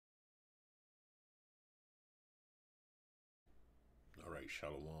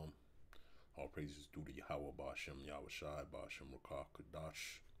Shalom. All praises due to Yahweh Bashem, Yahushai, Bashem, Rakah,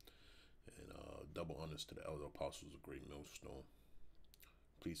 Kadash, and double honors to the elder apostles of Great Millstone.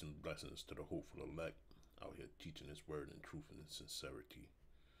 Peace and blessings to the hopeful elect out here teaching His word in truth and in sincerity.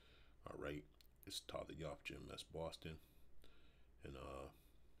 All right, it's Tyler Yoff, GMS Boston, and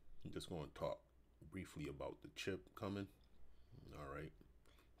I'm just going to talk briefly about the chip coming. All right,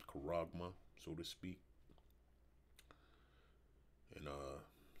 Charagma, so to speak, and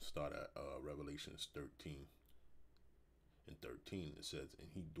start at Revelations 13. In 13 it says, "And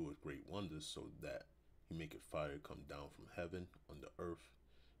he doeth great wonders, so that he maketh fire come down from heaven on the earth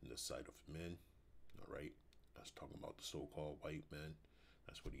in the sight of men." All right, that's talking about the so-called white men.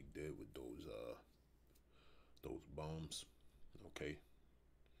 That's what he did with those bombs. Okay,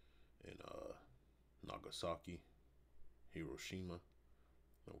 in Nagasaki, Hiroshima.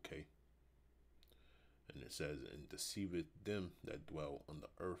 Okay. And it says, "And deceiveth them that dwell on the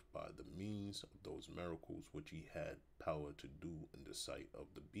earth by the means of those miracles which he had power to do in the sight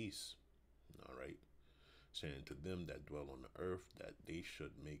of the beast." All right. Saying to them that dwell on the earth that they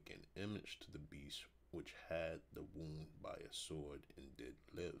should make an image to the beast which had the wound by a sword and did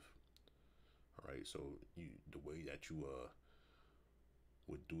live. All right. So the way that you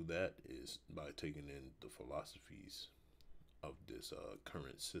would do that is by taking in the philosophies of this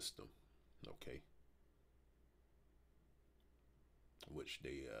current system. Okay. Which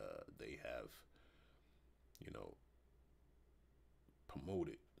they have,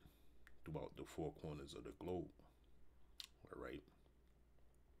 promoted throughout the four corners of the globe. All right,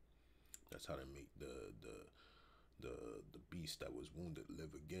 that's how to make the beast that was wounded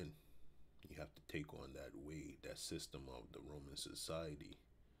live again. You have to take on that way, that system of the Roman society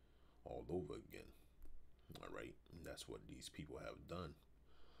all over again. All right, and that's what these people have done.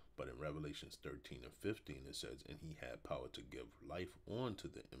 But in Revelations 13 and 15, it says, "And he had power to give life unto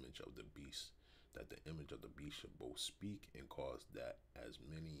the image of the beast, that the image of the beast should both speak and cause that as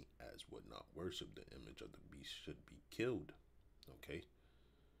many as would not worship the image of the beast should be killed." Okay.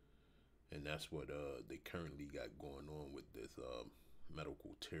 And that's what they currently got going on with this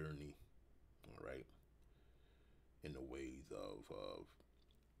medical tyranny. All right. In the ways of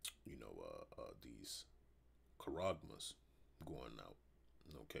these charagmas going out.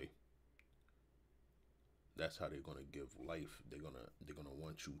 Okay, that's how they're gonna give life. They're gonna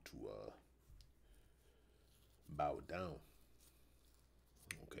want you to bow down.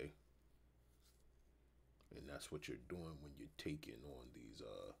 Okay, and that's what you're doing when you're taking on these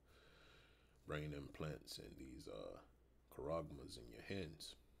brain implants and these charagmas in your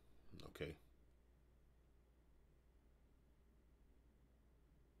hands. Okay,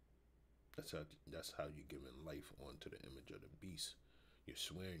 that's how you're giving life onto the image of the beast. You're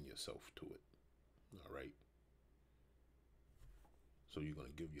swearing yourself to it. All right. So you're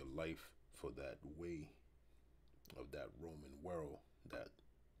going to give your life for that way of that Roman world that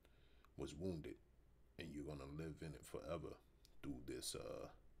was wounded, and you're going to live in it forever through this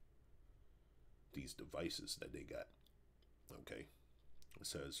these devices that they got. Okay. It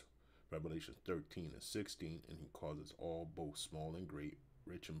says Revelation 13 and 16, "And he causes all, both small and great,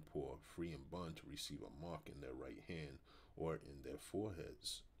 rich and poor, free and bond, to receive a mark in their right hand or in their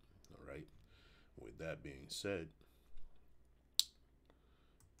foreheads." All right. With that being said,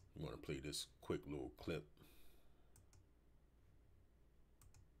 I'm going to play this quick little clip.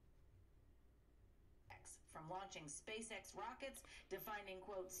 From launching SpaceX rockets to finding,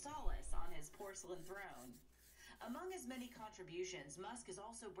 quote, solace on his porcelain throne. Among his many contributions, Musk is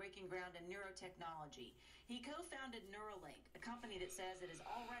also breaking ground in neurotechnology. He co-founded Neuralink, a company that says it has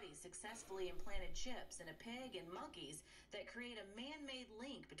already successfully implanted chips in a pig and monkeys that create a man-made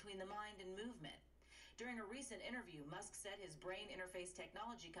link between the mind and movement. During a recent interview, Musk said his brain interface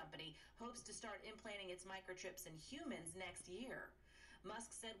technology company hopes to start implanting its microchips in humans next year.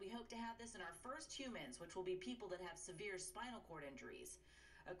 Musk said, "We hope to have this in our first humans, which will be people that have severe spinal cord injuries."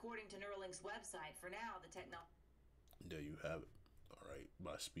 According to Neuralink's website, for now, the technology... There you have it. All right.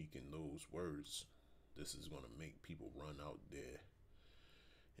 By speaking those words, this is going to make people run out there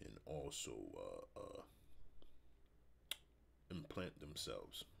and also implant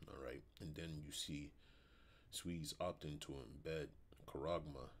themselves. All right. And then you see Swedes opting to embed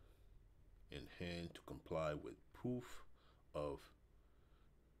charagma in hand to comply with proof of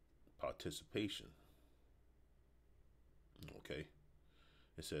participation. Okay.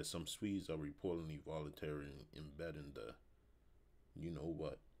 It says some Swedes are reportedly voluntarily embedding the,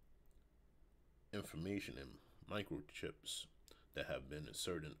 information in microchips that have been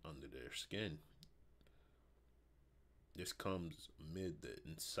inserted under their skin. This comes amid the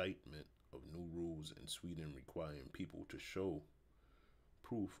incitement of new rules in Sweden requiring people to show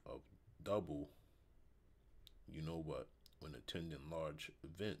proof of double, you know what, when attending large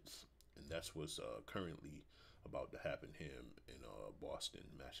events. And that's what's currently about to happen here in Boston,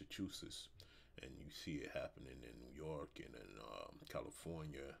 Massachusetts. And you see it happening in New York and in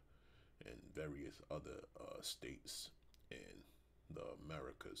California and various other states in the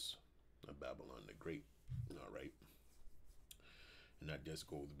Americas, Babylon the Great. All right. And that just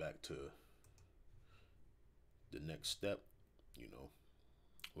goes back to the next step, you know,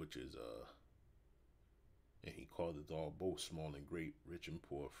 which is and he calleth all both small and great, rich and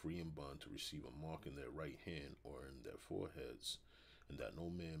poor, free and bond, to receive a mark in their right hand or in their foreheads, and that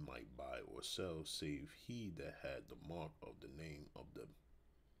no man might buy or sell save he that had the mark of the name of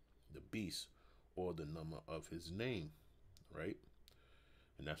the beast or the number of his name, right?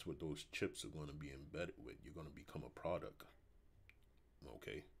 And that's what those chips are going to be embedded with. You're going to become a product,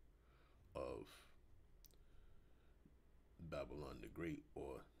 okay, of Babylon the Great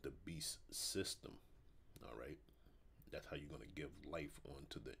or the beast system. All right. That's how you're going to give life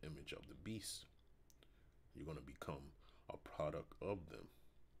onto the image of the beast. You're going to become a product of them,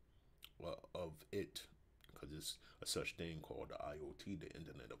 well, of it, because it's a such thing called the IoT, the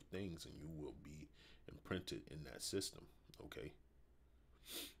Internet of Things, and you will be imprinted in that system. Okay.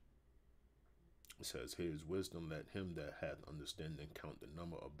 It says, "Here's wisdom, let him that hath understanding count the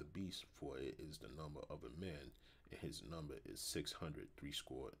number of the beast, for it is the number of a man, and his number is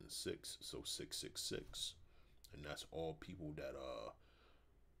 666." So 666, and that's all people that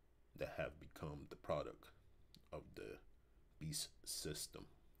have become the product of the beast system.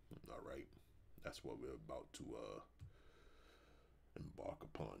 All right, that's what we're about to embark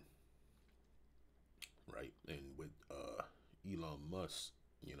upon. Right, and with Elon Musk,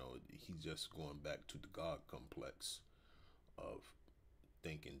 you know, he's just going back to the God complex of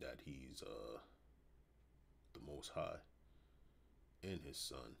thinking that he's the Most High and his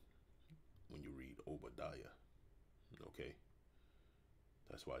son. When you read Obadiah, okay,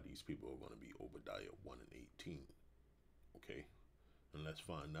 that's why these people are going to be Obadiah 1 and 18. Okay, and let's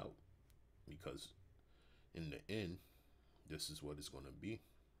find out, because in the end, this is what it's going to be.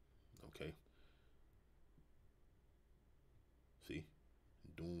 Okay, see,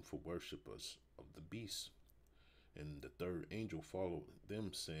 doomed for worshippers of the beast. And the third angel followed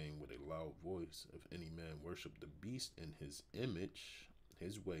them, saying with a loud voice, "If any man worship the beast in his image,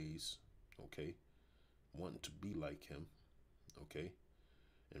 his ways," okay, wanting to be like him, okay,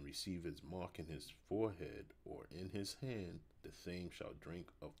 "and receive his mark in his forehead or in his hand, the same shall drink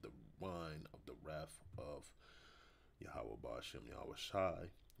of the wine of the wrath of Yahweh Ba'ashem Yahweh Shai,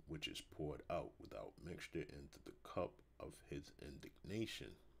 which is poured out without mixture into the cup of his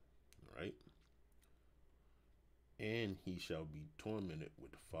indignation." Right? "And he shall be tormented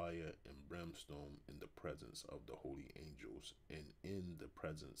with fire and brimstone in the presence of the holy angels and in the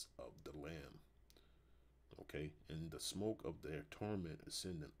presence of the Lamb." Okay, "and the smoke of their torment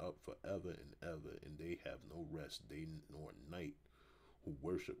ascending up forever and ever, and they have no rest day nor night, who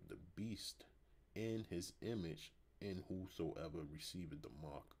worship the beast in his image, and whosoever receiveth the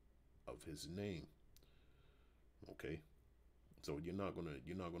mark of his name." Okay, so you're not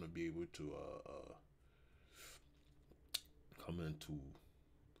gonna be able to come into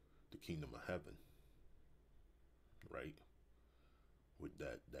the kingdom of heaven, right, with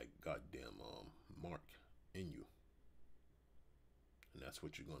that goddamn mark in you. And that's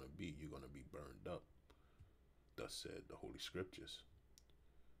what you're going to be. You're going to be burned up, thus said the Holy Scriptures.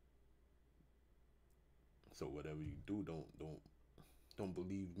 So whatever you do, don't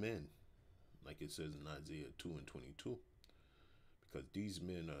believe men, like it says in Isaiah 2 and 22, because these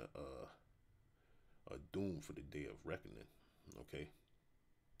men are doomed for the day of reckoning. Okay,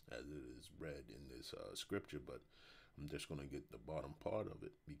 as it is read in this scripture, but I'm just going to get the bottom part of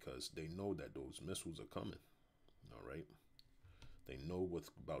it, because they know that those missiles are coming. All right, they know what's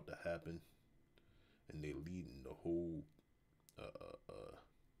about to happen, and they leading the whole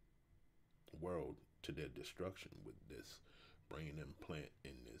world to their destruction with this brain implant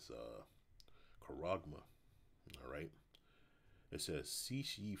in this charagma. All right, it says,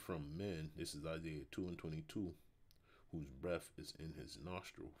 "Cease ye from men," this is Isaiah 2 and 22, "whose breath is in his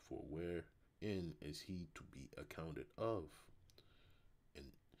nostril, for wherein is he to be accounted of?"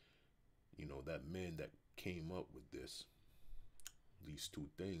 And you know, that man that came up with these two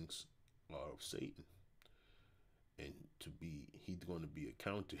things are of Satan, and he's going to be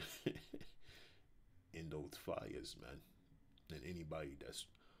accounted in those fires, man. And anybody that's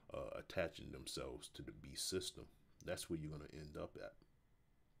attaching themselves to the beast system, that's where you're going to end up at.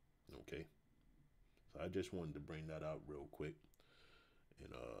 Okay, so I just wanted to bring that out real quick,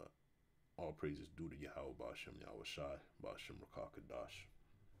 and All praises due to Yahweh Bashem, Yahweh Shai, Bashem Rakakadash.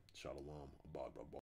 Shalom, Abad